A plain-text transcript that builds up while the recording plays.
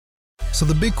So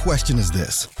the big question is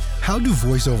this: how do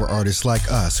voiceover artists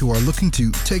like us who are looking to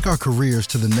take our careers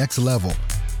to the next level,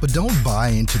 but don't buy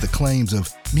into the claims of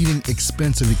needing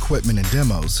expensive equipment and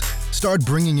demos, start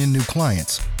bringing in new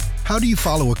clients? How do you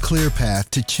follow a clear path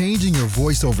to changing your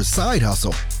voiceover side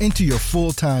hustle into your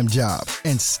full-time job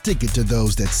and stick it to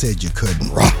those that said you couldn't?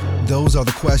 Those are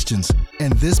the questions,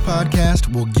 and this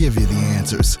podcast will give you the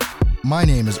answers. My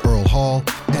name is Earl Hall,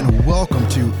 and welcome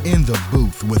to In the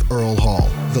Booth with Earl Hall,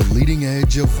 the leading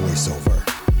edge of voiceover.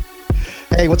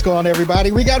 Hey, what's going on,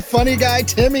 everybody? We got funny guy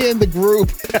Timmy in the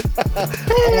group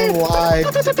on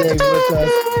live today with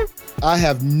us. I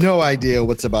have no idea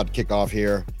what's about to kick off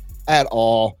here at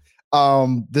all.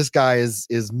 This guy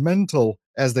is mental,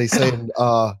 as they say in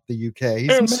the UK.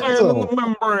 He's insane mental. in the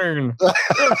membrane.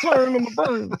 Insane in the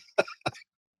brain.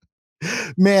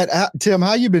 Man, Tim,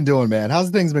 how you been doing, man?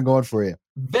 How's things been going for you?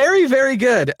 Very, very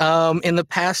good. In the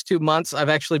past 2 months, I've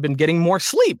actually been getting more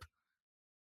sleep.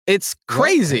 It's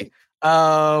crazy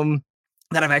that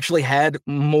I've actually had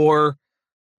more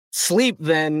sleep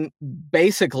than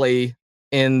basically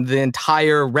in the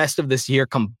entire rest of this year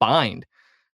combined.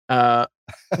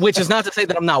 Which is not to say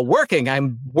that I'm not working.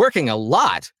 I'm working a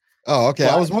lot. Oh, okay.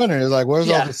 But, I was wondering, like, where's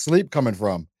all the sleep coming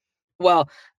from? Well,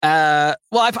 I've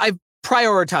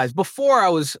prioritized. Before I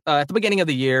was at the beginning of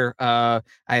the year, I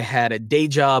had a day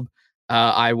job.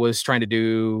 I was trying to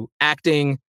do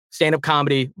acting, stand-up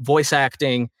comedy, voice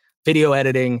acting, video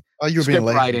editing, script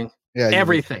writing,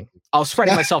 everything. I was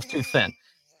spreading myself too thin.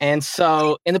 And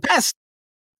so in the past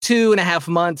 2.5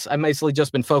 months, I've basically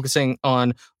just been focusing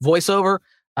on voiceover.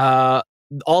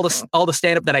 All the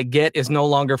stand-up that I get is no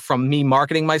longer from me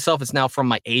marketing myself. It's now from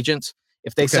my agents.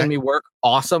 If they send me work,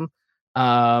 awesome.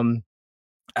 The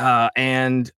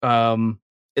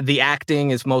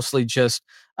acting is mostly just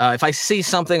if I see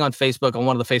something on Facebook, on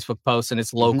one of the Facebook posts, and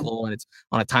it's local and it's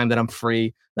on a time that I'm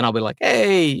free, then I'll be like,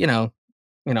 hey, you know,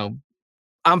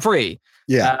 I'm free.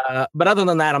 Yeah. But other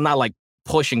than that, I'm not like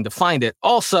pushing to find it.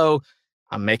 Also,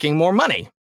 I'm making more money,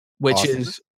 which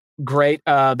is great.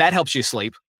 That helps you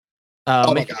sleep.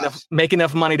 Make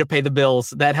enough money to pay the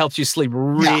bills. That helps you sleep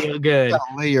real good.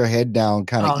 Lay your head down,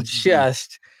 kind of.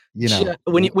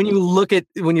 When you look at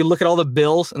all the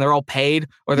bills and they're all paid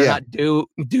or they're not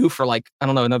due for like, I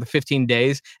don't know, another 15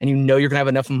 days, and you know you're gonna have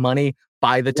enough money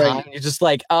by the time, you're just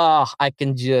like, I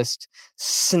can just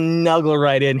snuggle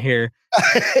right in here.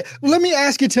 Let me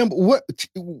ask you, Tim, what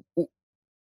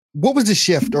was the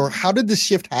shift, or how did the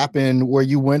shift happen where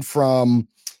you went from,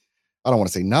 I don't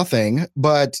want to say nothing,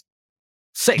 but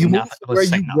where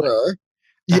you were,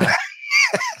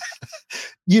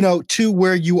 to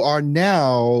where you are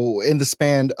now in the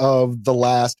span of the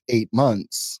last 8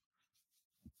 months,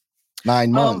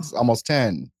 9 months, almost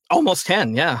 10. Almost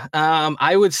 10, yeah.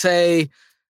 I would say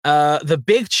the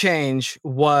big change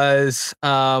was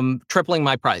tripling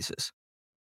my prices.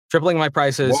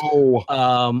 Whoa.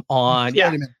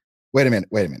 Wait a minute.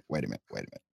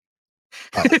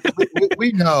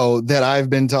 We know that I've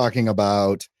been talking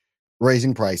about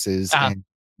raising prices and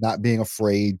not being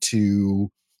afraid to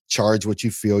charge what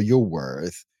you feel you're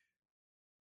worth.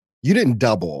 You didn't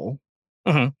double.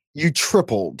 You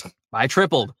tripled. I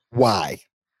tripled. Why?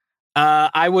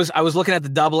 I was looking at the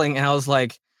doubling and I was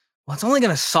like, well, it's only going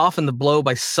to soften the blow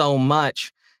by so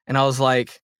much. And I was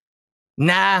like,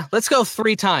 nah, let's go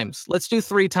 3 times. Let's do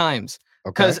 3 times.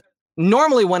 Because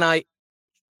normally when I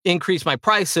increase my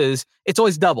prices, it's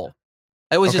always double.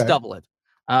 I always just double it.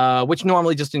 Which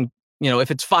normally just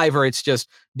if it's Fiverr, it's just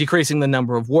decreasing the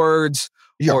number of words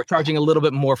or charging a little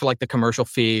bit more for like the commercial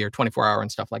fee or 24-hour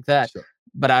and stuff like that. Sure.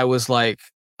 But I was like,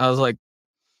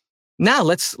 now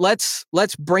let's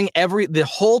bring the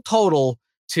whole total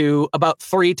to about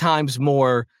 3 times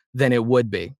more than it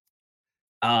would be.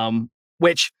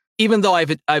 Which even though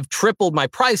I've tripled my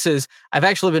prices, I've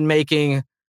actually been making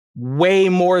way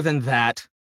more than that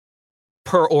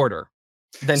per order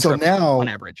than on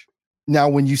average. Now,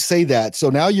 when you say that, so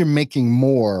now you're making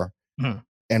more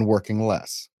and working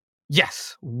less.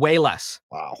 Yes, way less.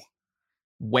 Wow.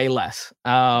 Way less.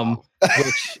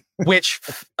 Which,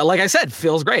 like I said,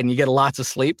 feels great, and you get lots of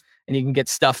sleep, and you can get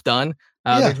stuff done.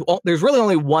 There's really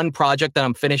only one project that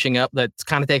I'm finishing up that's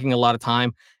kind of taking a lot of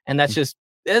time, and it's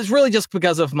really just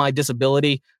because of my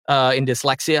disability in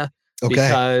dyslexia.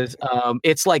 Because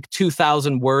it's like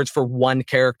 2,000 words for one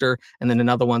character, and then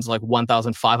another one's like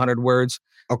 1,500 words.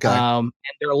 And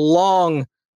they're long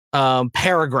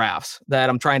paragraphs that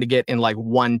I'm trying to get in like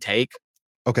one take.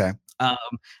 And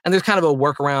there's kind of a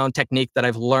workaround technique that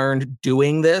I've learned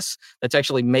doing this that's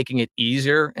actually making it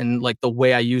easier, and like the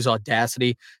way I use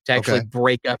Audacity to actually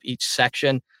break up each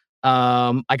section.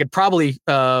 I could probably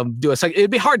do a second.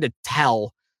 It'd be hard to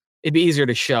tell it'd be easier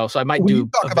to show. So I might when do. you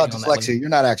talk about dyslexia, you're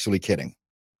not actually kidding.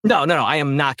 No, I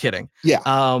am not kidding. Yeah.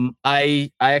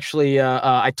 I actually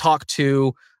I talked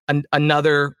to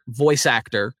another voice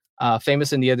actor,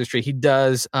 famous in the industry. He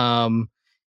did,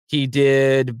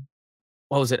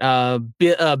 what was it?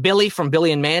 Billy from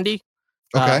Billy and Mandy.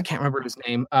 Okay. I can't remember his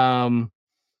name.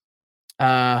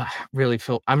 Really,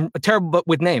 Phil, I'm terrible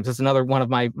with names. That's another one of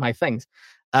my things.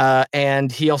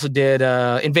 And he also did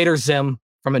Invader Zim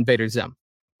from Invader Zim.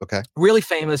 Okay. Really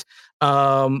famous,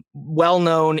 well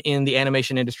known in the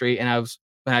animation industry. And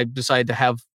I decided to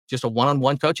have just a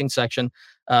one-on-one coaching session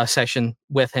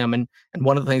with him. And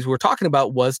one of the things we were talking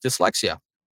about was dyslexia.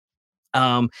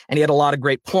 And he had a lot of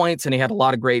great points, and he had a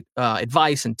lot of great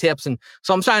advice and tips. And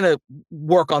so I'm trying to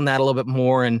work on that a little bit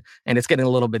more, and it's getting a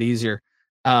little bit easier.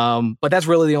 But that's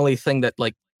really the only thing that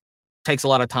like takes a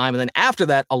lot of time. And then after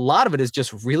that, a lot of it is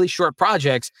just really short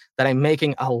projects that I'm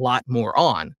making a lot more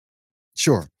on.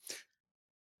 Sure.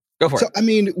 Go for it. So, I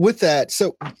mean, with that,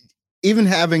 so even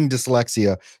having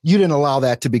dyslexia, you didn't allow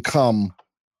that to become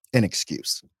an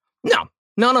excuse. No,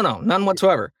 none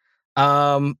whatsoever.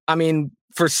 I mean,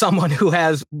 for someone who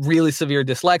has really severe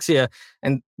dyslexia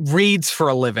and reads for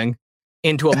a living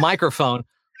into a microphone,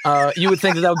 you would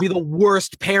think that would be the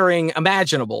worst pairing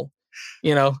imaginable,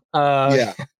 Yeah.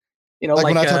 Like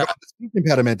when I talk about the speech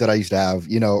impediment that I used to have,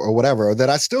 or whatever, that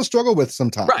I still struggle with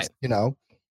sometimes, right.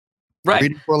 Right.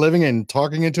 Reading for a living and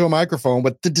talking into a microphone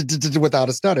without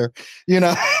a stutter,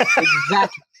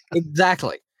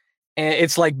 Exactly. And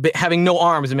it's like having no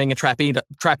arms and being a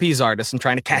trapeze artist and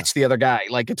trying to catch the other guy.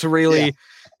 Like, it's really,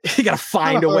 you got to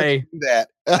find a way. To do that.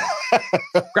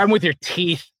 Grab him with your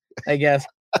teeth, I guess.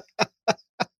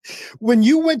 When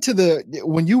you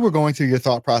were going through your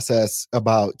thought process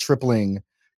about tripling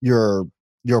your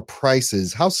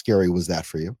prices, how scary was that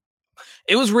for you?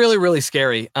 It was really, really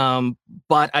scary.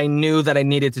 But I knew that I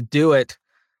needed to do it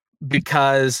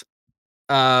because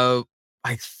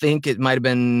I think it might have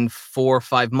been 4 or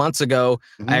 5 months ago,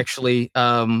 I actually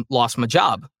lost my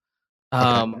job.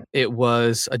 It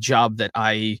was a job that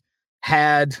I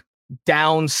had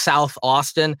down South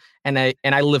Austin, and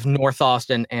I live North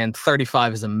Austin, and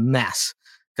 35 is a mess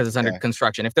because it's under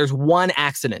construction. If there's one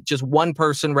accident, just one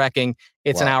person wrecking,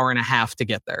 it's an hour and a half to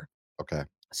get there. Okay.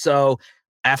 So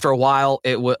after a while, I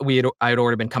had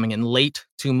already been coming in late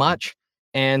too much,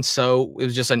 and so it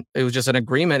was just an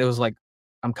agreement. It was like,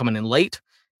 I'm coming in late.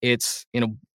 It's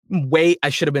I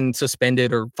should have been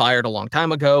suspended or fired a long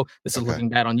time ago. This is looking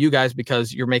bad on you guys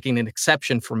because you're making an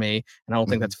exception for me, and I don't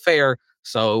think that's fair.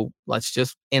 So let's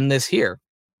just end this here.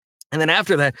 And then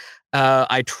after that,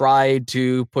 I tried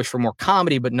to push for more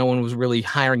comedy, but no one was really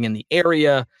hiring in the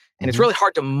area. And it's really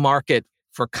hard to market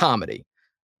for comedy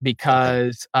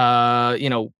because,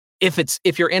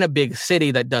 if you're in a big city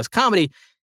that does comedy,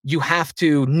 you have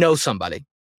to know somebody.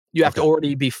 You have to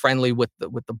already be friendly with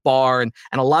the bar, and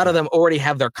a lot of them already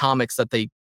have their comics that they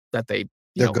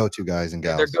their go-to guys and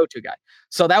gals. Their go-to guy.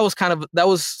 So that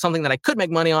was something that I could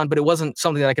make money on, but it wasn't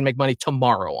something that I can make money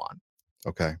tomorrow on.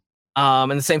 Okay.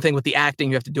 And the same thing with the acting.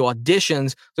 You have to do auditions.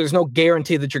 So there's no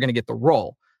guarantee that you're going to get the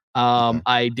role.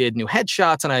 I did new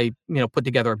headshots, and I put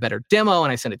together a better demo,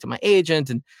 and I sent it to my agent,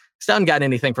 and still haven't gotten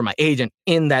anything from my agent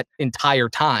in that entire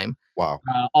time. Wow.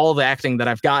 All the acting that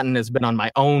I've gotten has been on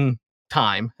my own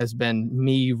time, has been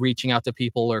me reaching out to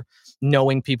people or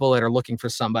knowing people that are looking for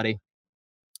somebody.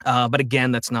 But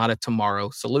again, that's not a tomorrow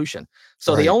solution.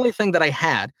 So the only thing that I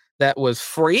had that was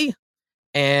free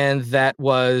and that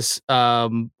was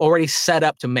already set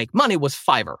up to make money was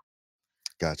Fiverr.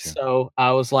 Gotcha. So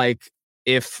I was like,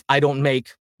 if I don't make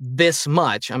this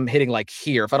much, I'm hitting like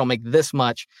here. If I don't make this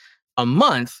much a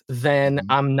month, then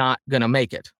I'm not going to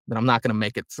make it. Then I'm not going to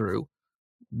make it through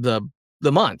the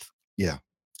month. Yeah.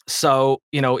 So,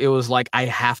 it was like, I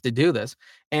have to do this.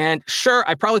 And sure,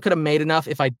 I probably could have made enough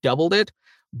if I doubled it,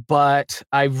 but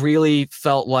I really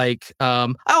felt like,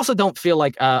 I also don't feel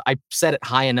like I set it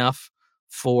high enough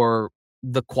for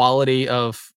the quality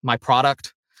of my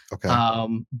product. Okay.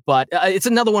 But it's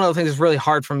another one of the things that's really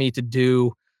hard for me to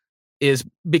do is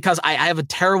because I have a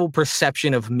terrible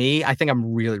perception of me. I think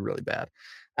I'm really, really bad.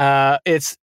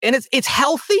 It's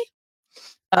healthy.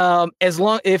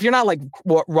 If you're not like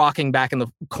rocking back in the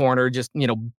corner, just,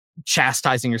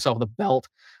 chastising yourself with a belt,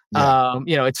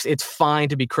 it's fine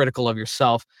to be critical of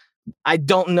yourself. I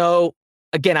don't know.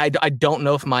 Again, I don't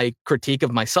know if my critique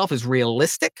of myself is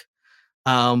realistic.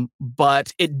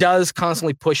 But it does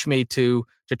constantly push me to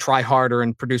try harder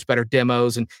and produce better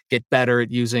demos and get better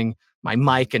at using my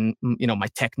mic and, my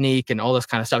technique and all this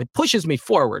kind of stuff. It pushes me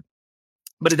forward,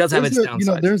 but it does have its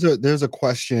downsides. There's a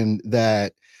question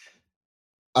that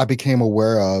I became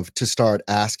aware of to start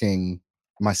asking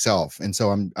myself, and so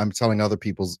I'm telling other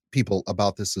people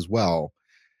about this as well,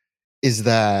 is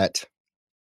that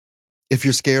if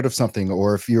you're scared of something,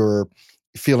 or if you're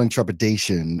feeling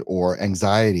trepidation or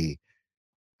anxiety,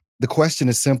 the question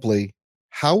is simply,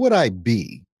 how would I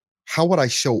be? How would I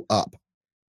show up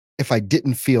if I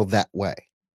didn't feel that way?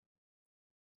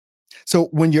 So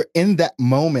when you're in that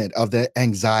moment of that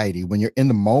anxiety, when you're in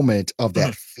the moment of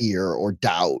that fear or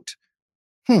doubt,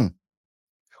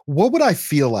 what would I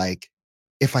feel like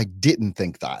if I didn't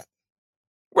think that?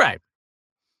 Right.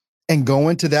 And go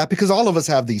into that, because all of us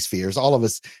have these fears. All of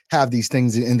us have these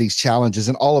things and these challenges,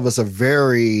 and all of us are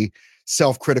very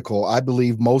self-critical. I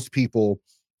believe most people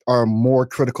are more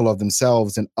critical of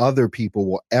themselves than other people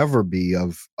will ever be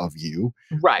of you.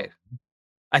 Right.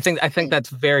 I think that's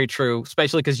very true,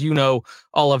 especially because you know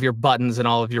all of your buttons and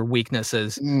all of your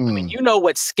weaknesses. I mean, you know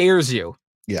what scares you.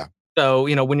 Yeah. So,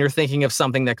 when you're thinking of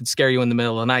something that could scare you in the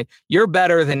middle of the night, you're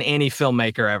better than any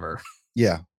filmmaker ever.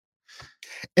 Yeah.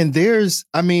 And is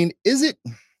it,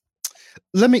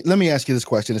 let me ask you this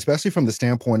question, especially from the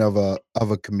standpoint of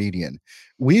a comedian.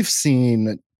 We've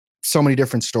seen so many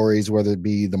different stories, whether it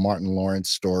be the Martin Lawrence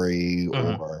story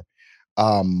or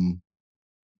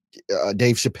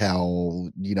Dave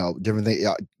Chappelle, different things,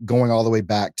 going all the way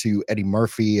back to Eddie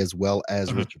Murphy as well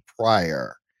as Richard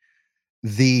Pryor.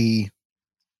 The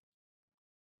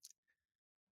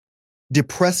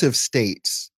depressive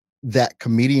states that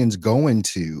comedians go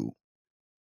into,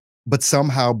 but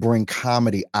somehow bring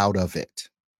comedy out of it.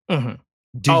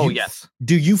 Yes.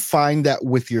 Do you find that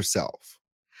with yourself?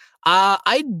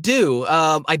 I do.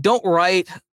 I don't write,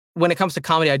 when it comes to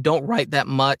comedy, I don't write that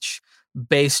much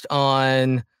based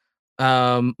on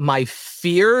my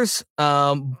fears.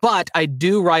 But I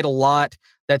do write a lot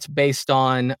that's based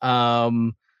on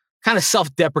kind of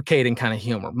self-deprecating kind of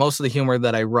humor. Most of the humor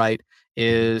that I write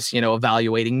is,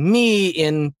 evaluating me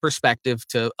in perspective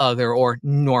to other or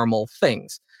normal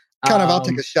things. I'll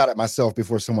take a shot at myself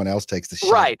before someone else takes the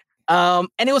shot. Right. And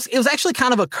it was actually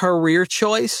kind of a career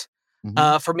choice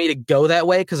for me to go that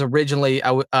way, because originally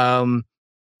I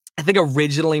think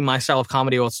originally my style of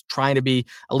comedy was trying to be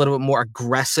a little bit more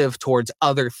aggressive towards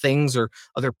other things or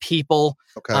other people.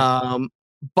 Okay.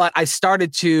 But I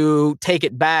started to take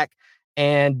it back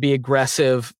and be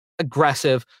aggressive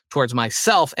towards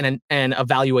myself and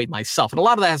evaluate myself. And a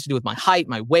lot of that has to do with my height,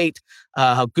 my weight,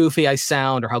 how goofy I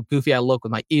sound or how goofy I look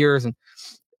with my ears and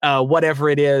whatever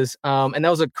it is. And that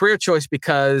was a career choice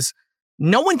because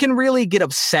no one can really get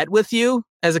upset with you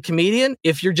as a comedian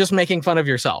if you're just making fun of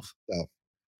yourself.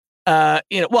 Oh.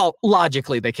 Well,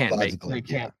 logically they can't. They can't.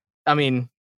 Yeah. I mean,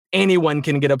 anyone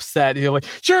can get upset. You're like,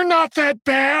 you're not that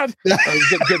bad. Or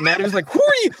get mad. It's like, who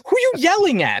are you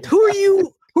yelling at? Who are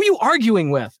you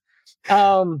arguing with?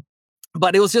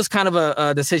 But it was just kind of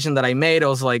a decision that I made. I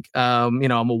was like, I'm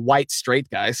a white straight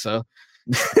guy, so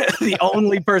the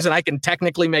only person I can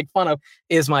technically make fun of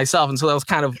is myself. And so that was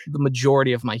kind of the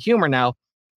majority of my humor now.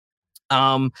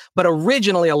 But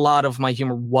originally a lot of my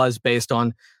humor was based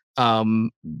on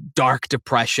dark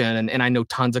depression. And I know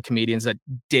tons of comedians that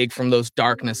dig from those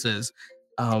darknesses.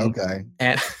 Okay.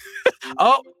 And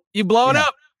you blow it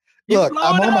up. Look,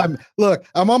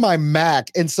 I'm on my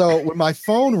Mac. And so when my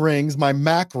phone rings, my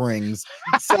Mac rings.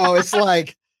 So it's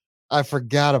like, I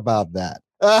forgot about that.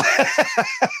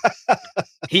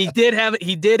 He did have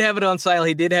it on silent.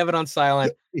 He did have it on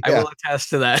silent. Yeah. I will attest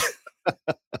to that.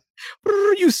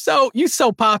 You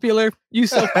so popular.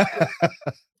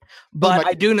 But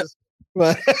I do know,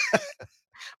 but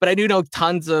I do know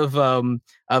tons of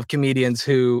comedians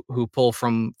who pull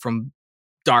from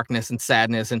darkness and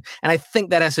sadness, and I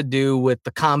think that has to do with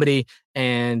the comedy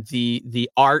and the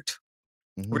art,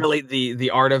 really the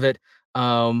art of it,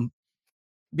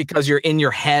 because you're in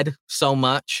your head so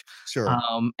much. Sure.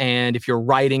 And if you're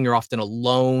writing, you're often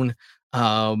alone.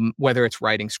 Whether it's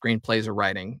writing screenplays or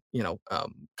writing,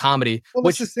 comedy. Well,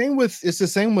 it's the same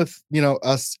with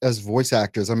us as voice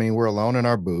actors. I mean, we're alone in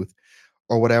our booth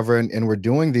or whatever, and we're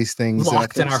doing these things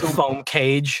locked in our foam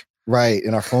cage. Right,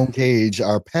 in our foam cage,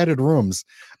 our padded rooms.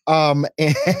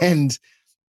 And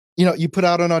you put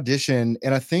out an audition,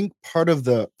 and I think part of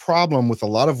the problem with a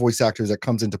lot of voice actors that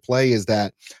comes into play is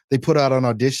that they put out an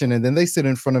audition and then they sit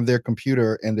in front of their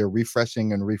computer and they're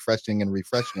refreshing and refreshing and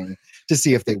refreshing to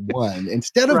see if they won,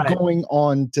 instead of going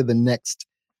on to the next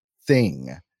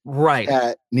thing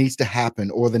that needs to happen,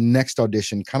 or the next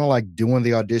audition, kind of like doing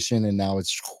the audition and now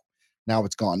it's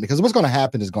gone, because what's going to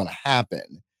happen is going to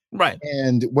happen. Right.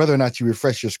 And whether or not you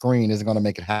refresh your screen isn't going to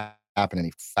make it happen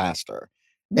any faster.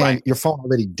 And your phone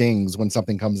already dings when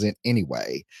something comes in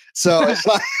anyway. So it's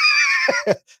like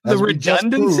the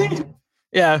redundancy.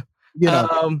 Yeah.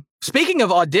 Speaking of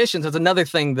auditions, that's another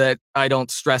thing that I don't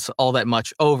stress all that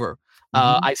much over.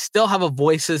 I still have a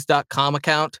voices.com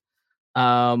account,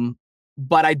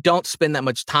 but I don't spend that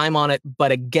much time on it.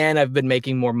 But again, I've been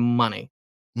making more money.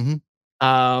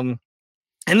 And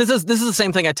this is the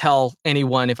same thing I tell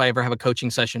anyone if I ever have a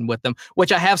coaching session with them,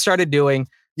 which I have started doing.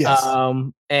 Yes.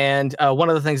 And one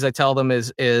of the things I tell them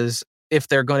is if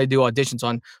they're going to do auditions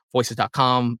on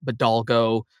voices.com,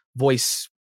 Bidalgo, Voices,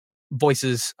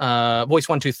 Voice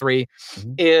 123,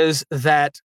 is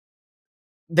that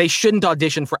they shouldn't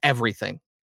audition for everything.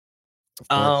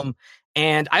 And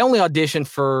I only audition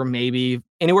for maybe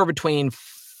anywhere between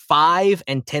 5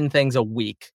 and 10 things a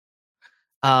week.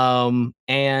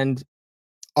 And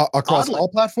across all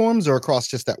platforms or across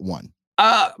just that one?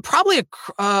 Probably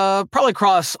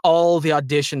across all the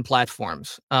audition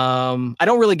platforms. I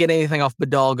don't really get anything off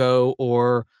Bidalgo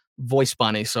or Voice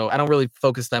Bunny, so I don't really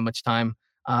focus that much time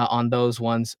on those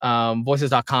ones.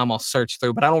 Voices.com I'll search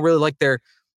through, but I don't really like their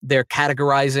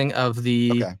categorizing of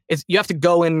the. You have to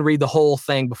go in and read the whole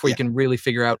thing before you can really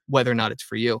figure out whether or not it's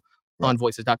for you. Right. On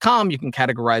Voices.com, you can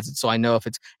categorize it so I know if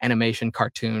it's animation,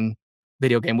 cartoon,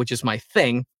 video game, which is my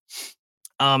thing.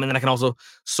 And then I can also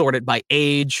sort it by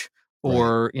age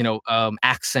or,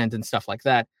 accent and stuff like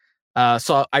that.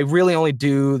 So I really only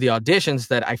do the auditions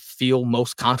that I feel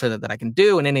most confident that I can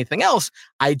do, and anything else,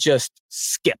 I just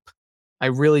skip. I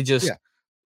really just,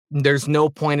 there's no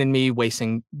point in me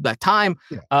wasting that time.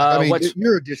 You're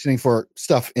auditioning for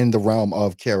stuff in the realm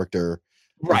of character,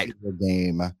 right?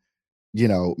 Game,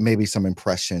 maybe some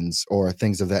impressions or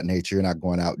things of that nature. You're not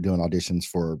going out doing auditions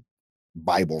for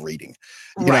Bible reading,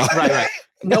 right.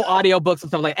 No audiobooks and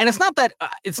stuff like that. And it's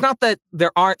not that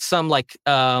there aren't some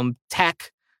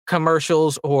tech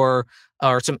commercials or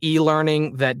some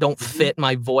e-learning that don't fit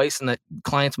my voice and that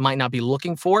clients might not be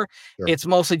looking for. Sure. It's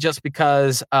mostly just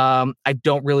because I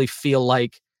don't really feel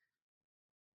like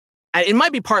it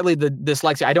might be partly the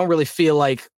dyslexia. I don't really feel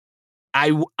like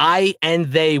I and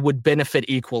they would benefit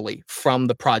equally from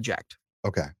the project.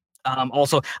 Okay.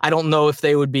 Also, I don't know if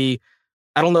they would be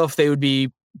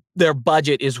their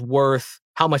budget is worth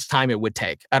how much time it would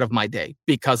take out of my day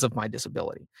because of my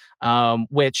disability,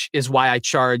 which is why I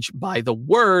charge by the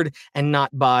word and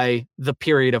not by the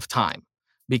period of time,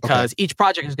 because each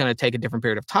project is going to take a different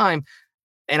period of time,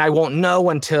 and I won't know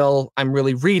until I'm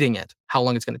really reading it how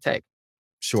long it's going to take.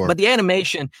 Sure. But the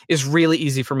animation is really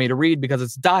easy for me to read because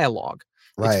it's dialogue.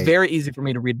 Right. It's very easy for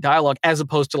me to read dialogue as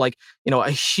opposed to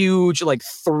a huge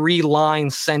 3-line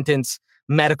sentence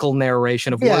medical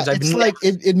narration of words.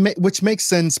 Which makes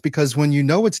sense because when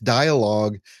it's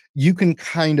dialogue, you can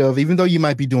kind of, even though you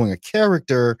might be doing a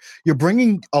character, you're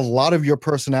bringing a lot of your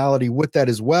personality with that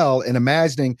as well, and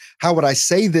imagining how would I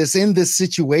say this in this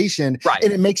situation, right?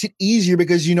 And it makes it easier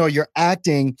because you're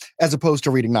acting as opposed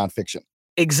to reading nonfiction.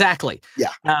 Exactly.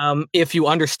 Yeah. If you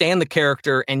understand the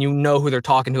character and you know who they're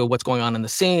talking to, what's going on in the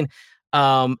scene,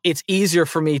 it's easier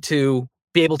for me to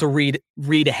be able to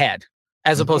read ahead.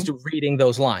 As opposed to reading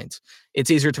those lines. It's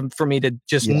easier for me to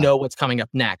just know what's coming up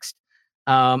next.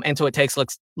 And so it takes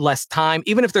less time,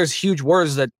 even if there's huge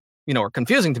words that, are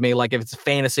confusing to me, like if it's a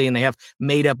fantasy and they have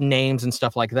made up names and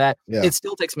stuff like that, it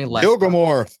still takes me less.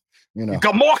 Gilgamore,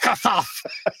 Gamorkathaf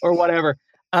or whatever.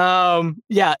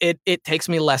 It takes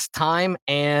me less time,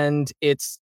 and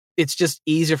it's just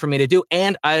easier for me to do.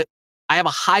 And I have a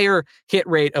higher hit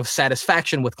rate of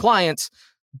satisfaction with clients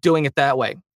doing it that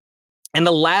way. And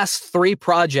the last 3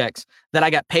 projects that I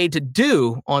got paid to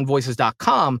do on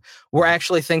voices.com were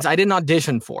actually things I didn't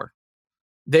audition for.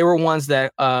 They were ones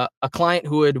that a client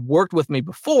who had worked with me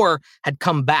before had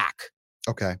come back.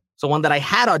 Okay. So one that I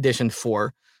had auditioned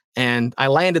for, and I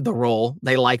landed the role.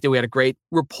 They liked it. We had a great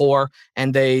rapport,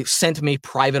 and they sent me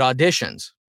private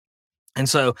auditions. And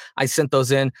so I sent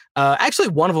those in. Actually,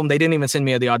 one of them, they didn't even send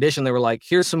me the audition. They were like,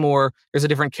 here's a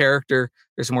different character.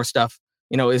 There's some more stuff.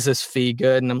 Is this fee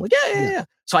good? And I'm like, yeah.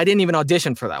 So I didn't even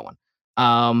audition for that one.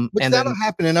 Which that'll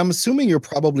happen. And I'm assuming you're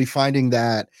probably finding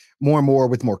that more and more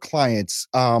with more clients,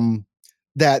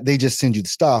 that they just send you the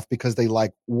stuff because they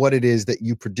like what it is that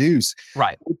you produce.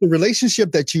 Right. With the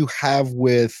relationship that you have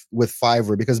with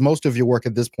Fiverr, because most of your work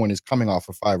at this point is coming off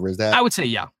of Fiverr. Is that? I would say,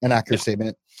 yeah. An accurate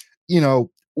statement?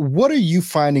 What are you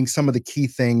finding some of the key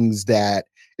things that,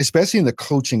 especially in the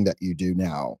coaching that you do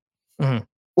now? Mm-hmm.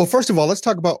 Well, first of all, let's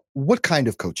talk about what kind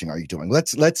of coaching are you doing?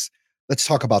 Let's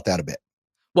talk about that a bit.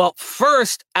 Well,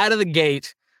 first out of the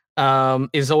gate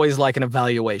is always like an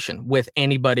evaluation with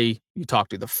anybody you talk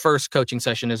to. The first coaching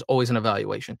session is always an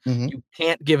evaluation. Mm-hmm. You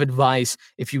can't give advice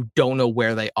if you don't know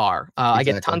where they are. Exactly. I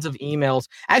get tons of emails.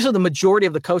 Actually, the majority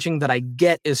of the coaching that I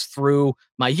get is through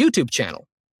my YouTube channel,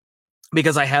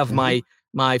 because I have my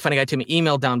my Funny Guy Timmy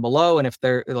email down below. And if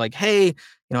they're like, hey,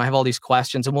 I have all these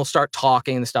questions, and we'll start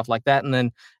talking and stuff like that. And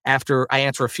then after I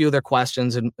answer a few of their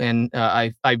questions and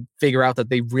I figure out that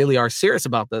they really are serious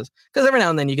about this, because every now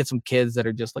and then you get some kids that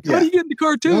are just like, how do you get into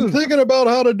cartoons? I'm thinking about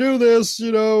how to do this,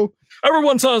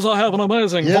 Everyone says I have an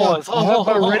amazing voice. I have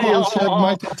my Radio Shack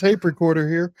Michael tape recorder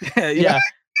here. Yeah.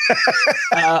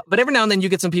 But every now and then you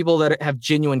get some people that have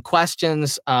genuine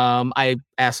questions. I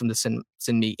ask them to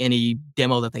send me any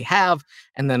demo that they have,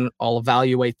 and then I'll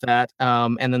evaluate that.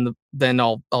 And then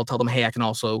I'll tell them, hey, I can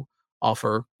also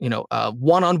offer,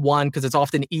 one-on-one, because it's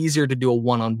often easier to do a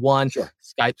one-on-one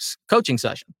Skype coaching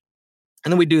session.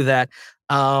 And then we do that.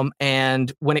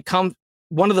 And when it comes,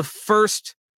 one of the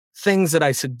first things that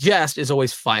I suggest is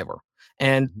always Fiverr.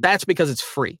 And that's because it's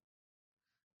free.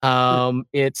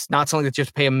 It's not something that you have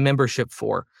to pay a membership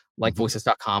for, like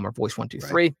voices.com or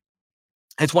Voice123. Right.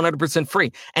 It's 100%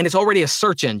 free. And it's already a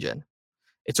search engine.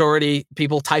 It's already,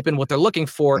 people type in what they're looking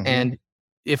for. And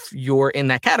if you're in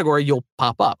that category, you'll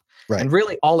pop up. Right. And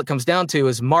really all it comes down to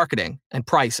is marketing and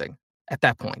pricing at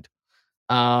that point.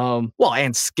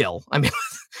 And skill. I mean,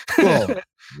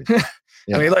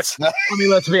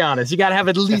 let's be honest. You got to have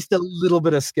at least a little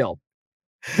bit of skill.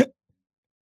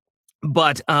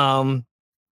 But, and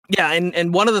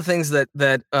one of the things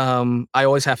that I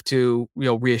always have to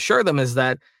reassure them is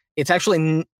that it's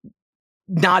actually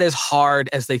not as hard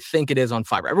as they think it is on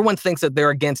Fiverr. Everyone thinks that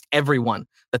they're against everyone,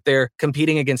 that they're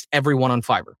competing against everyone on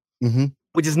Fiverr,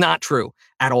 which is not true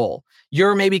at all.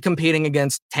 You're maybe competing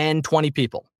against 10, 20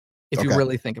 people if you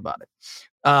really think about it.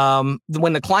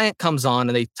 When the client comes on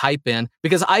and they type in,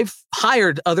 because I've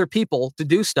hired other people to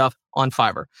do stuff on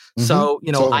Fiverr, so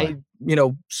I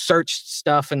search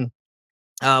stuff, and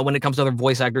when it comes to other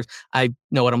voice actors, I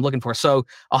know what I'm looking for. So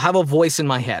I'll have a voice in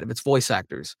my head if it's voice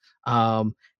actors.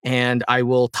 And I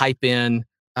will type in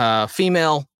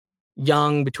female,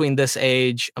 young, between this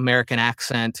age, American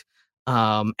accent,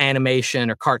 animation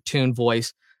or cartoon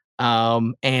voice.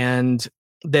 And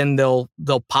then they'll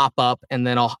pop up, and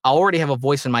then I'll already have a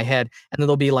voice in my head. And then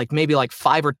there'll be maybe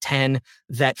 5 or 10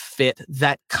 that fit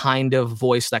that kind of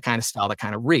voice, that kind of style, that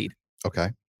kind of read.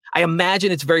 Okay. I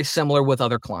imagine it's very similar with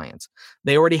other clients.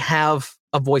 They already have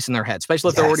a voice in their head, especially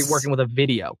if they're already working with a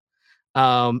video,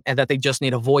 and that they just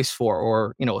need a voice for,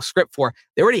 or a script for.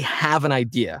 They already have an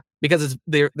idea because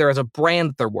there is a brand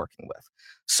that they're working with.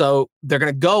 So they're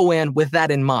going to go in with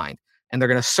that in mind, and they're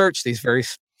going to search these very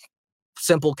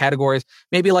simple categories.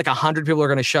 Maybe 100 people are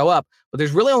going to show up, but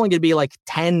there's really only going to be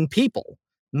 10 people,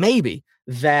 maybe,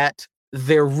 that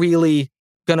they're really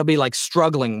going to be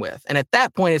struggling with. And at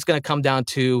that point, it's going to come down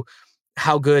to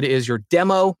how good is your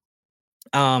demo,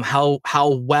 how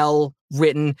well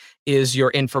written is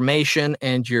your information,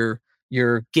 and your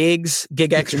gig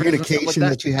extras, communication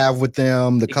that you have with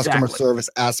them, the customer service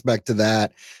aspect to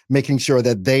that, making sure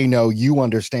that they know you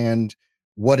understand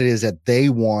what it is that they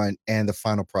want and the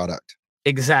final product.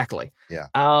 Exactly. Yeah.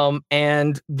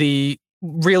 And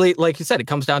really, like you said, it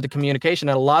comes down to communication,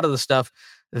 and a lot of the stuff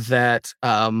that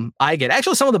I get,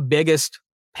 actually some of the biggest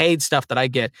paid stuff that I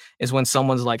get is when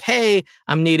someone's like, hey,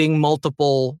 I'm needing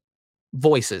multiple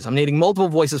voices. I'm needing multiple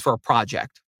voices for a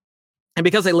project. And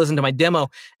because they listened to my demo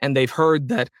and they've heard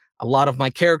that a lot of my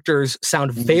characters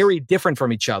sound very different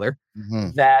from each other,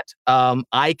 that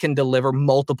I can deliver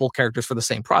multiple characters for the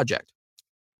same project.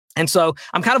 And so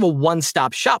I'm kind of a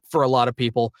one-stop shop for a lot of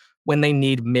people when they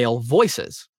need male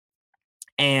voices.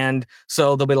 And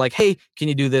so they'll be like, hey, can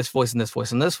you do this voice and this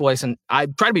voice and this voice? And I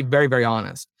try to be very, very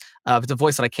honest. If it's a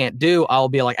voice that I can't do, I'll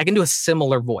be like, I can do a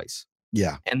similar voice.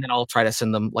 Yeah. And then I'll try to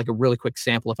send them a really quick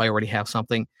sample if I already have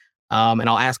something. And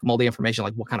I'll ask them all the information,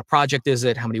 what kind of project is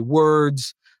it? How many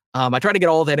words? I try to get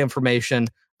all that information.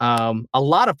 A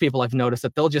lot of people I've noticed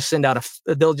that they'll just send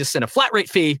a flat rate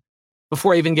fee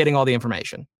before even getting all the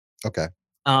information. Okay.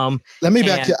 Let me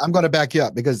back you. I'm going to back you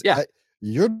up because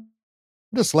your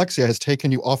dyslexia has taken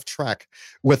you off track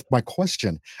with my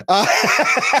question. I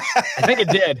think it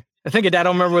did. I don't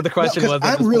remember what the question was.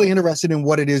 I'm really interested in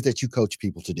what it is that you coach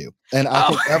people to do. And I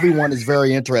think everyone is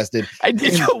very interested I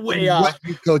did go way off. What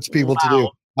you coach people to do.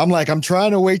 I'm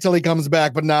trying to wait till he comes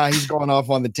back, but he's going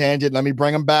off on the tangent. Let me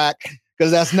bring him back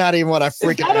because that's not even what I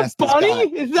freaking asked.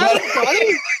 Is that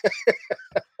funny?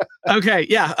 Okay,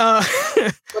 yeah.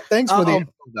 But thanks for the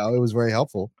info, though. It was very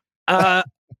helpful.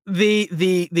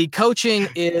 The coaching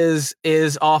is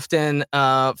often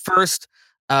first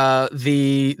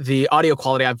the audio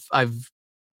quality. I've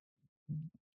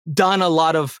done a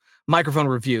lot of microphone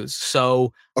reviews,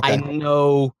 so I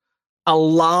know a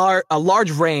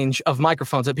large range of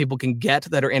microphones that people can get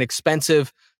that are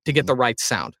inexpensive to get the right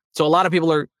sound. So a lot of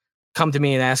people are come to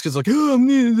me and ask, is like, oh, I'm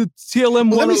needing the TLM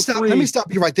 103. Let me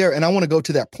stop you right there. And I want to go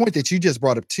to that point that you just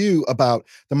brought up too about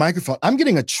the microphone. I'm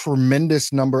getting a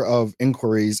tremendous number of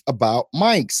inquiries about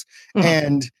mics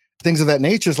and things of that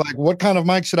nature. It's like, what kind of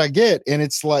mic should I get? And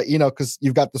it's like, because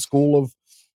you've got the school of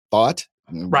thought,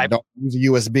 right? Don't use a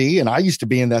USB. And I used to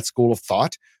be in that school of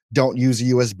thought. Don't use a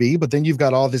USB, but then you've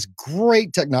got all this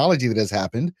great technology that has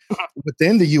happened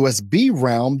within the USB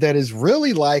realm that is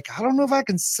really like, I don't know if I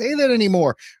can say that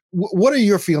anymore. What are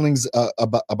your feelings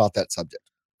about that subject?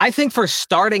 I think for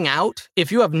starting out,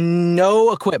 if you have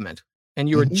no equipment and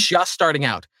you are just starting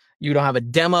out, you don't have a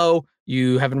demo,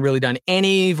 you haven't really done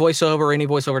any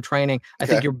voiceover training, I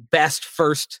think your best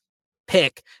first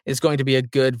pick is going to be a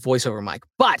good voiceover mic,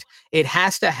 but it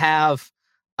has to have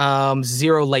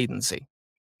zero latency.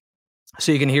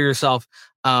 So you can hear yourself.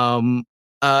 And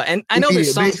I know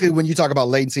there's basically when you talk about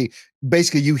latency,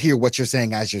 basically you hear what you're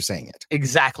saying as you're saying it.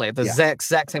 Exactly. At the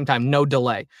exact same time, no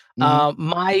delay.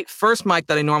 My first mic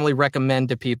that I normally recommend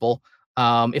to people,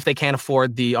 if they can't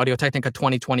afford the Audio-Technica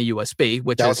 2020 USB,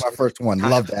 which that was my first one.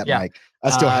 Love that mic.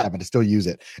 I still have it. I still use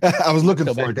it. I was looking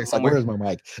for it. Like, where's my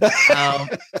mic?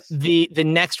 The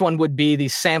next one would be the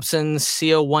Samson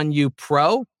CO1U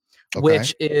Pro,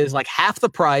 which is like half the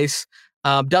price.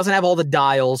 Doesn't have all the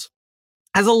dials,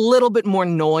 has a little bit more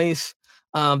noise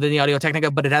than the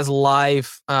Audio-Technica, but it has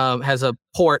has a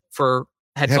port for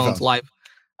headphones live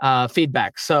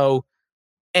feedback. So,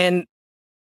 and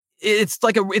it's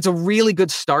a really good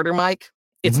starter mic.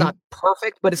 It's not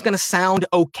perfect, but it's going to sound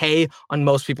okay on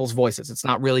most people's voices. It's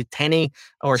not really tinny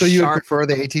or sharp. So you would prefer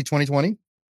the AT2020?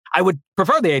 I would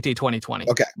prefer the AT2020.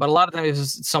 Okay. But a lot of times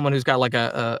it's someone who's got like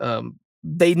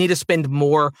they need to spend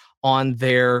more on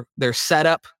their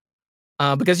setup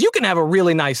because you can have a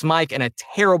really nice mic and a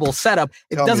terrible setup.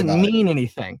 It doesn't mean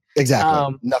anything.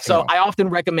 Exactly. So I often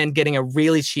recommend getting a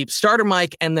really cheap starter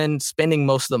mic and then spending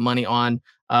most of the money on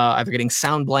either getting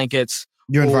sound blankets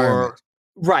environment.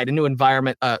 Right, a new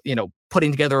environment,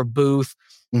 putting together a booth.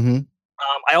 I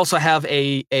also have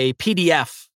a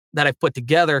PDF that I've put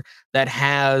together that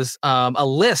has a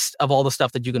list of all the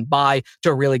stuff that you can buy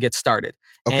to really get started.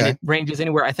 And it ranges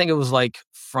anywhere. I think it was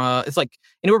it's like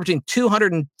anywhere between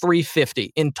 $200 and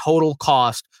 $350 in total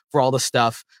cost for all the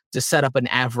stuff to set up an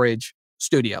average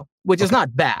studio, which is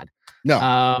not bad.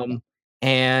 No.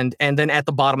 And then at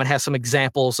the bottom, it has some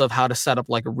examples of how to set up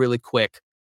like a really quick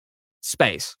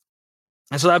space.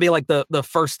 And so that'd be like the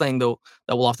first thing that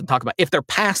we'll often talk about. If they're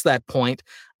past that point,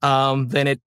 then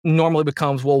it normally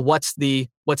becomes, well, what's the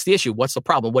issue? What's the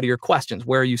problem? What are your questions?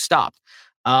 Where are you stopped?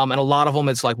 And a lot of them,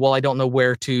 it's like, well, I don't know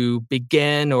where to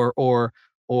begin, or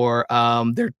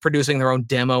they're producing their own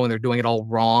demo and they're doing it all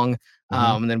wrong.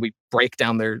 And then we break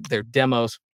down their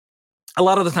demos. A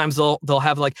lot of the times they'll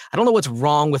have like, I don't know what's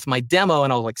wrong with my demo,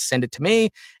 and I'll like send it to me,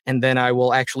 and then I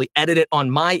will actually edit it on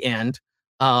my end.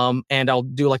 And I'll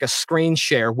do like a screen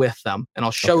share with them, and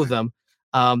I'll show them,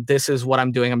 this is what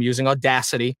I'm doing. I'm using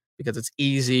Audacity because it's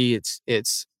easy.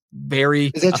 It's very.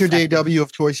 Is that your DAW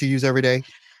of choice you use every day?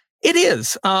 It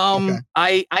is.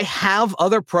 I have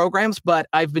other programs, but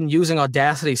I've been using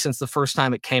Audacity since the first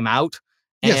time it came out.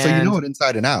 Yeah, so you know it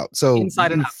inside and out. So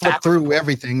inside and out, flip through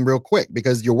everything real quick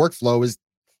because your workflow is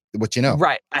what you know.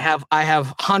 Right. I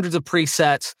have hundreds of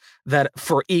presets that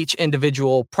for each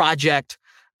individual project.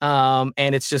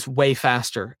 And it's just way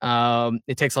faster.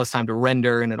 It takes less time to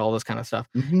render and all this kind of stuff.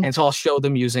 And so I'll show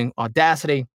them using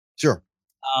Audacity. Sure.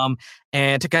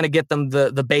 And to kind of get them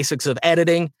the basics of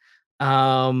editing.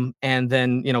 And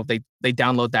then, they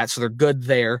download that. So they're good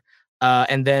there.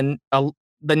 And then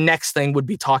the next thing would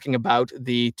be talking about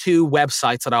the two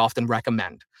websites that I often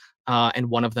recommend. And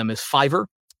one of them is Fiverr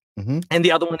and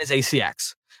the other one is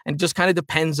ACX. And it just kind of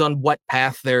depends on what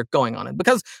path they're going on. And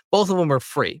because both of them are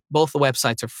free, both the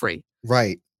websites are free.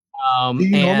 Right. Do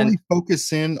you normally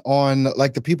focus in on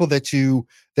like the people that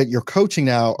you're coaching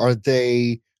now? Are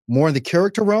they more in the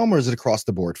character realm, or is it across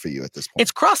the board for you at this point?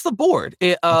 It's across the board.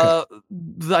 I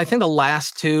think the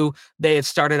last two, they had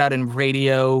started out in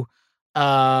radio,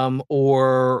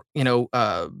 or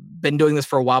been doing this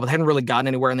for a while, but hadn't really gotten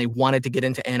anywhere, and they wanted to get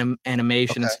into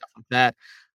animation and stuff like that.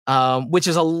 Which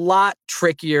is a lot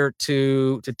trickier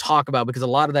to talk about because a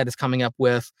lot of that is coming up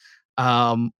with,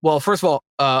 first of all,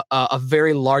 a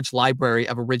very large library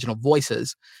of original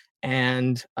voices.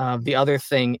 And the other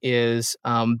thing is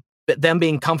them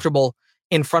being comfortable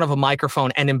in front of a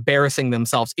microphone and embarrassing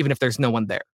themselves, even if there's no one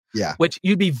there. Yeah. Which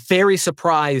you'd be very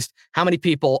surprised how many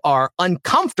people are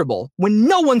uncomfortable when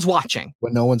no one's watching.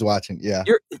 When no one's watching, yeah.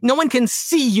 No one can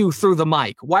see you through the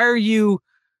mic. Why are you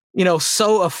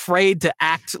so afraid to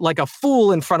act like a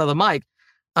fool in front of the mic?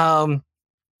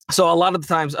 So a lot of the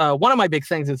times, one of my big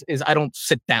things is I don't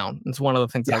sit down. It's one of the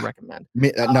things that I recommend.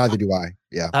 Neither do I.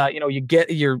 Yeah. You got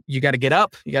to get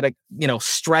up. You got to,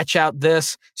 stretch out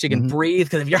this so you can breathe.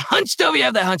 Because if you're hunched over, you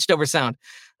have that hunched over sound.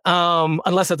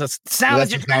 Unless it's a sound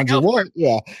that you want.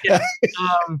 Yeah.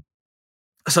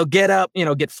 So get up.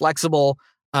 Get flexible.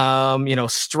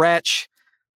 Stretch.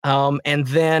 And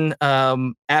then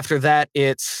after that,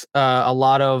 it's a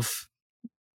lot of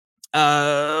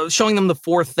showing them the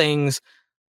 4 things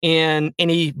in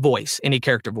any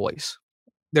character voice.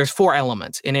 There's 4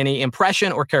 elements in any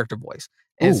impression or character voice.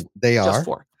 They are just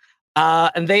 4.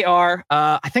 And they are,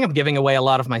 I think I'm giving away a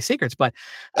lot of my secrets, but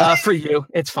for you,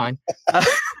 it's fine.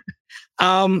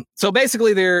 So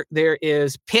basically there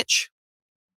is pitch.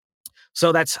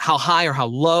 So that's how high or how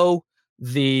low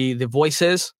the voice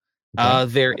is. Okay.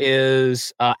 There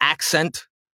is accent,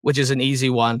 which is an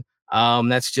easy one.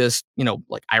 That's just,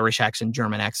 like Irish accent,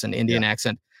 German accent, Indian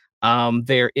accent.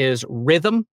 There is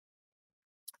rhythm,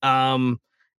 and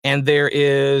there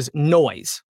is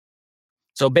noise.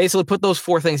 So basically put those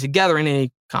 4 things together in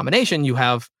any combination, you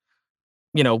have,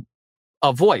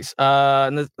 a voice.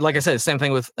 And like I said, the same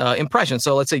thing with impression.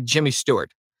 So let's say Jimmy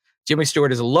Stewart. Jimmy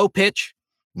Stewart is a low pitch.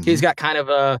 He's got kind of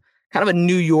a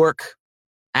New York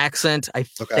accent, I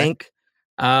think.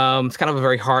 It's kind of a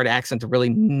very hard accent to really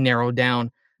narrow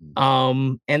down.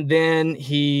 And then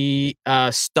he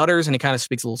stutters and he kind of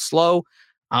speaks a little slow.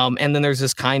 And then there's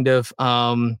this kind of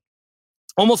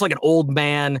almost like an old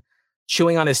man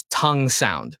chewing on his tongue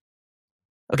sound.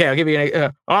 Okay, I'll give you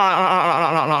an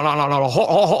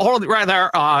hold it right there.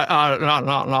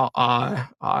 No.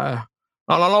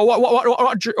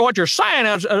 What you're saying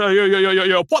is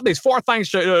you put these 4 things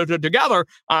together.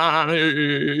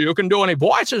 You can do any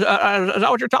voices. Is that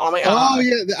what you're telling me? Oh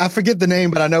yeah, I forget the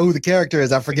name, but I know who the character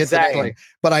is. I forget the name,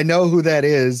 but I know who that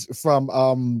is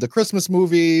from the Christmas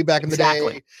movie back in the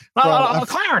day.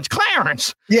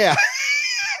 Clarence. Yeah.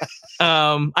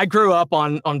 I grew up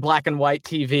on black and white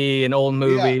TV and old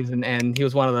movies, and he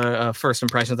was one of the first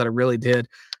impressions that I really did.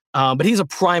 But he's a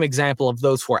prime example of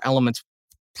those 4 elements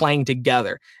playing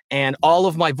together. And all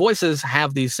of my voices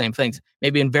have these same things,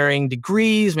 maybe in varying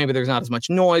degrees. Maybe there's not as much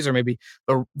noise, or maybe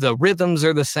the rhythms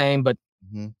are the same, but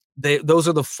those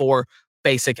are the 4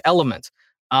 basic elements.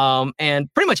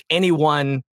 And pretty much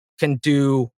anyone can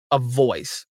do a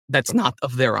voice that's not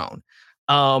of their own.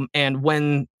 And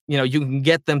when you can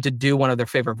get them to do one of their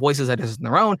favorite voices that isn't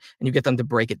their own, and you get them to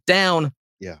break it down.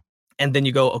 Yeah. And then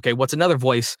you go, okay, what's another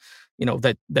voice,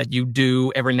 that you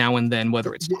do every now and then,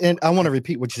 whether it's... And I want to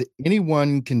repeat what you said.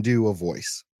 Anyone can do a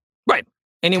voice. Right.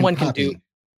 Anyone can do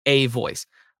a voice.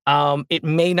 It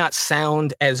may not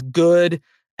sound as good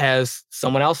as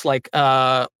someone else. Like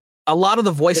a lot of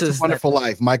the voices... It's a Wonderful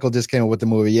Life. Michael just came up with the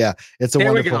movie. Yeah. It's a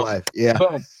Wonderful Life. Yeah.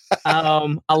 Boom.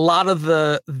 A lot of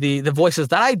the voices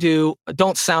that I do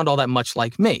don't sound all that much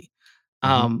like me.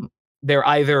 They're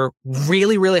either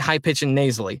really, really high pitched and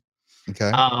nasally,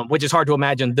 which is hard to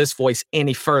imagine this voice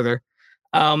any further,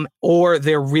 or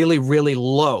they're really, really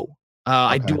low.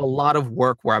 I do a lot of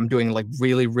work where I'm doing like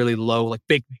really, really low, like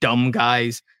big dumb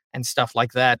guys and stuff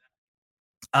like that.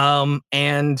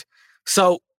 And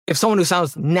so if someone who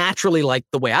sounds naturally like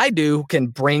the way I do can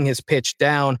bring his pitch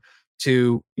down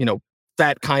to,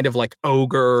 that kind of like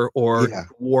ogre or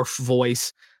dwarf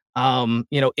voice,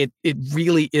 it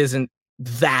really isn't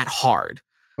that hard.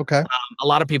 Okay. A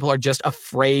lot of people are just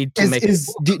afraid to make it.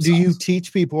 Do you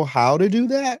teach people how to do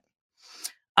that?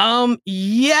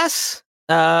 Yes.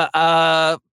 There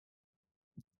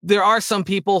are some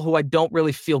people who I don't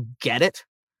really feel get it.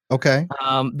 Okay.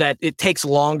 That it takes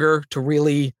longer to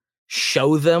really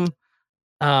show them.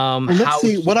 Let's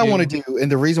see what I want to do.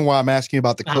 And the reason why I'm asking you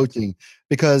about the coaching,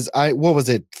 because what was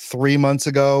it? 3 months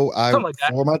ago,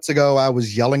 4 months ago, I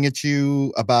was yelling at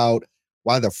you about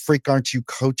why the freak aren't you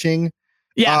coaching?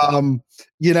 Yeah.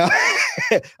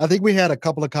 I think we had a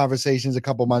couple of conversations a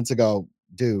couple months ago.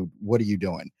 Dude, what are you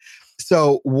doing?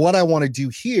 So what I want to do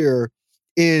here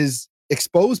is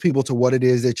expose people to what it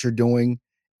is that you're doing.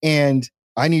 And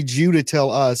I need you to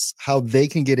tell us how they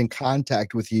can get in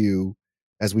contact with you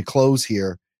as we close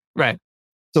here. Right.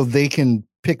 So they can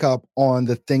pick up on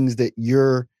the things that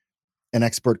you're an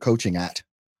expert coaching at.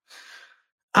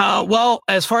 Well,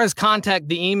 as far as contact,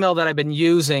 the email that I've been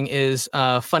using is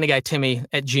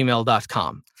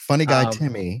funnyguytimmy@gmail.com.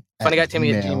 Funnyguytimmy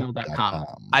funnyguytimmy@gmail.com.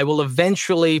 I will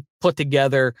eventually put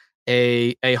together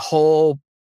a whole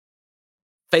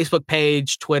Facebook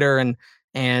page, Twitter,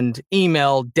 and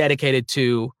email dedicated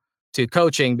to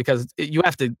coaching, because you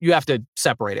have to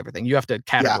separate everything. You have to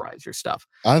categorize your stuff.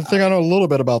 I think I know a little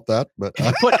bit about that, but if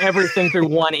you put everything through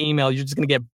one email, you're just going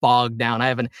to get bogged down. I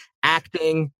have an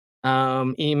acting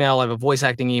email. I have a voice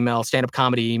acting email, stand-up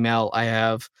comedy email. I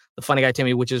have the Funny Guy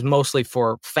Timmy, which is mostly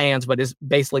for fans, but is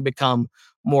basically become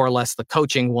more or less the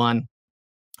coaching one.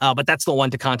 But that's the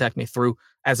one to contact me through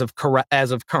as of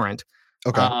current.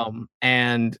 Okay.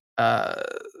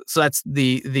 So that's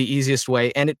the easiest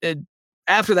way. And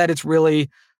after that, it's really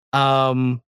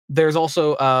there's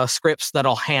also scripts that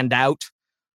I'll hand out.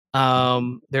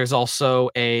 There's also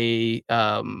a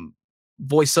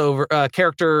voiceover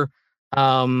character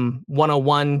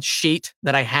 101 sheet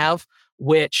that I have,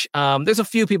 which there's a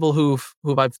few people who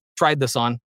I've tried this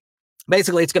on.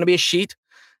 Basically, it's going to be a sheet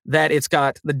that it's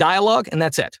got the dialogue, and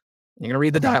that's it. You're going to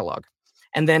read the dialogue.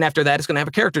 And then after that, it's going to have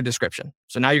a character description.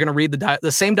 So now you're going to read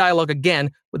the same dialogue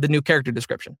again with the new character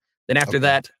description. Then after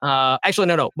that, actually,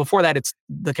 no. Before that, it's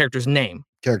the character's name.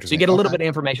 So you get a little bit of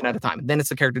information at a time. Then it's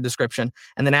the character description.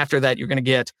 And then after that, you're going to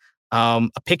get a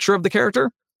picture of the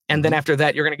character. And then after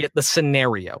that, you're going to get the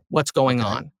scenario, what's going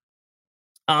on.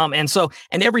 And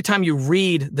every time you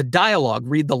read the dialogue,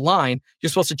 read the line, you're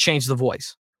supposed to change the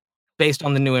voice based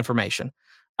on the new information.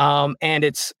 And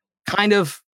it's kind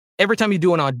of every time you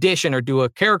do an audition or do a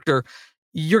character,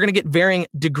 you're going to get varying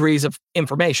degrees of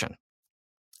information.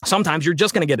 Sometimes you're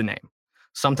just going to get a name.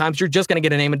 Sometimes you're just going to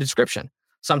get a name and description.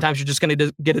 Sometimes you're just going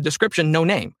to get a description, no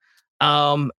name.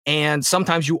 And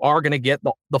sometimes you are going to get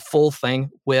the full thing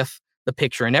with the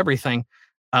picture and everything.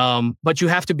 But you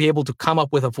have to be able to come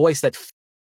up with a voice that.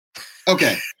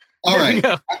 Okay. All right.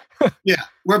 Yeah,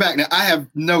 we're back now. I have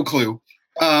no clue.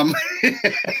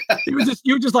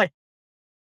 you were just like,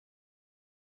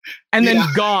 and then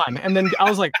gone. And then I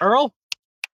was like, Earl.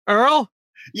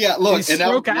 Yeah, look, and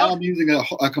now I'm using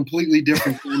a completely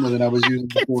different camera than I was using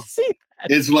before.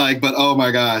 It's like, but oh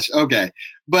my gosh, okay.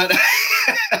 But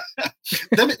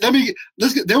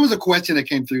let's get, there was a question that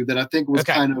came through that I think was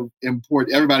kind of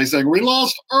important. Everybody's saying, we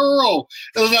lost Earl.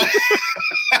 It was like,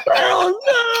 Earl,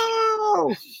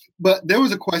 no! But there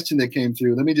was a question that came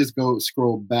through. Let me just go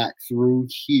scroll back through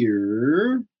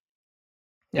here.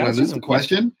 Yeah, did I lose the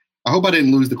question? I hope I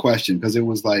didn't lose the question because it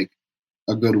was like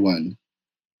a good one.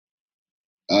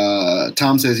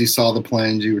 Tom says he saw the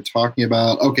plans you were talking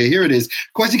about. Okay, here it is.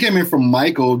 Question came in from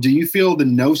Michael. Do you feel the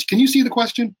notion? Can you see the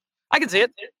question? I can see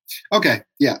it. Okay,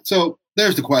 yeah. So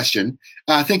there's the question.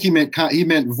 I think he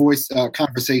meant voice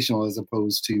conversational as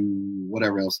opposed to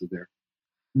whatever else is there.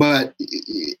 But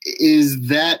is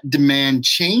that demand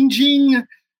changing?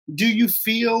 Do you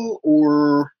feel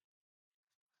or?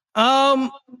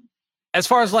 As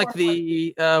far as like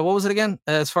the what was it again?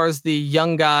 As far as the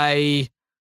young guy.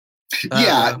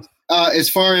 As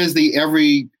far as the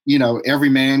every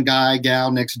man, guy,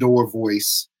 gal next door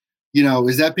voice,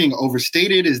 is that being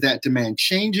overstated? Is that demand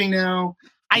changing now?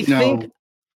 I think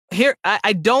here,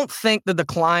 I don't think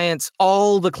that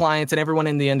all the clients and everyone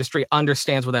in the industry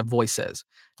understands what that voice is,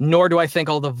 nor do I think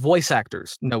all the voice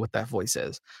actors know what that voice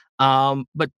is.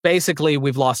 But basically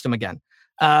we've lost him again.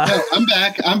 No, I'm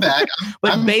back.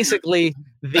 But basically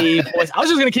the voice, I was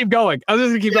just going to keep going.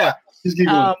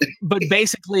 But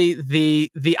basically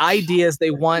the idea is they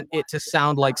want it to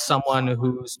sound like someone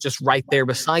who's just right there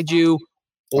beside you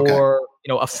or,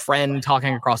 a friend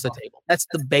talking across the table. That's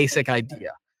the basic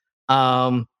idea.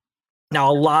 Now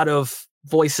a lot of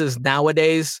voices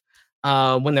nowadays,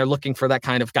 when they're looking for that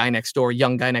kind of guy next door,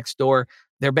 young guy next door,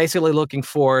 they're basically looking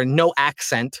for no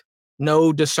accent,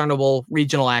 no discernible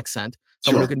regional accent.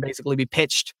 Someone who can basically be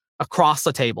pitched across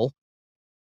the table.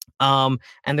 And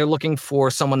they're looking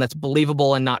for someone that's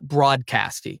believable and not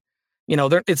broadcasty.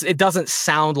 It doesn't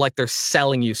sound like they're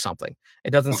selling you something.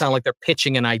 It doesn't sound like they're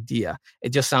pitching an idea. It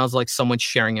just sounds like someone's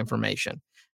sharing information.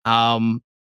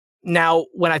 Now,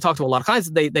 when I talk to a lot of clients,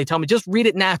 they tell me, just read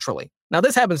it naturally. Now,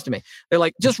 this happens to me. They're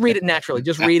like, just read it naturally.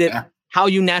 Just read it how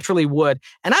you naturally would.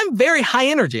 And I'm very high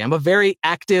energy. I'm a very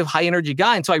active, high energy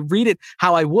guy. And so I read it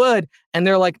how I would. And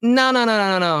they're like, no,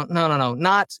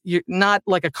 not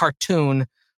like a cartoon.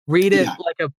 Read it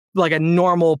like a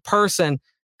normal person.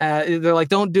 They're like,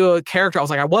 don't do a character. I was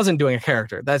like, I wasn't doing a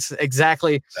character. That's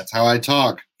how I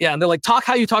talk. Yeah. And they're like, talk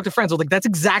how you talk to friends. I was like, that's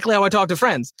exactly how I talk to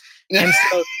friends. And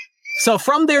so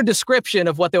from their description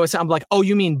of what they would say, I'm like, oh,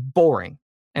 you mean boring.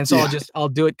 And so I'll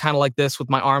do it kind of like this with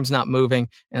my arms not moving,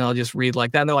 and I'll just read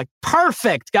like that. And they're like,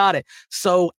 perfect, got it.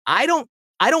 So I don't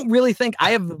really think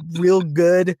I have real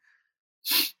good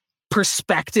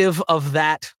perspective of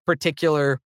that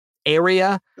particular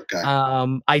area. Okay.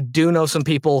 I do know some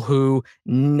people who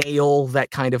nail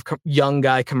that kind of young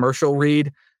guy commercial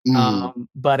read.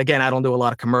 But again, I don't do a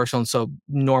lot of commercial. And so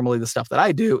normally the stuff that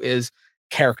I do is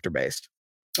character based.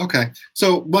 Okay.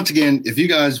 So once again, if you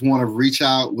guys want to reach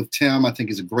out with Tim, I think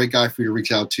he's a great guy for you to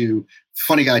reach out to.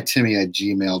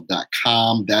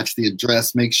 funnyguytimmy@gmail.com. That's the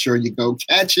address. Make sure you go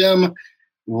catch him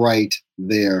right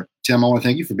there. Tim, I want to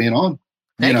thank you for being on.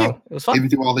 Thank you. It was fun. Even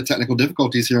through all the technical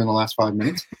difficulties here in the last 5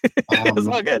 minutes. It was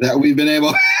all good. That we've been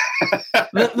able.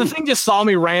 the thing just saw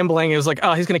me rambling. It was like,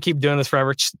 oh, he's going to keep doing this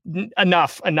forever. Just,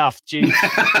 enough. Geez.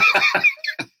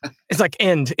 It's like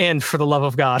end for the love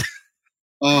of God.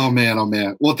 Oh, man.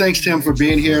 Well, thanks, Tim, for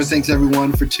being here. Thanks,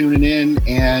 everyone, for tuning in.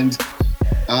 And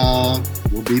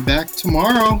we'll be back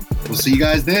tomorrow. We'll see you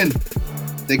guys then.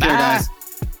 Take care, guys.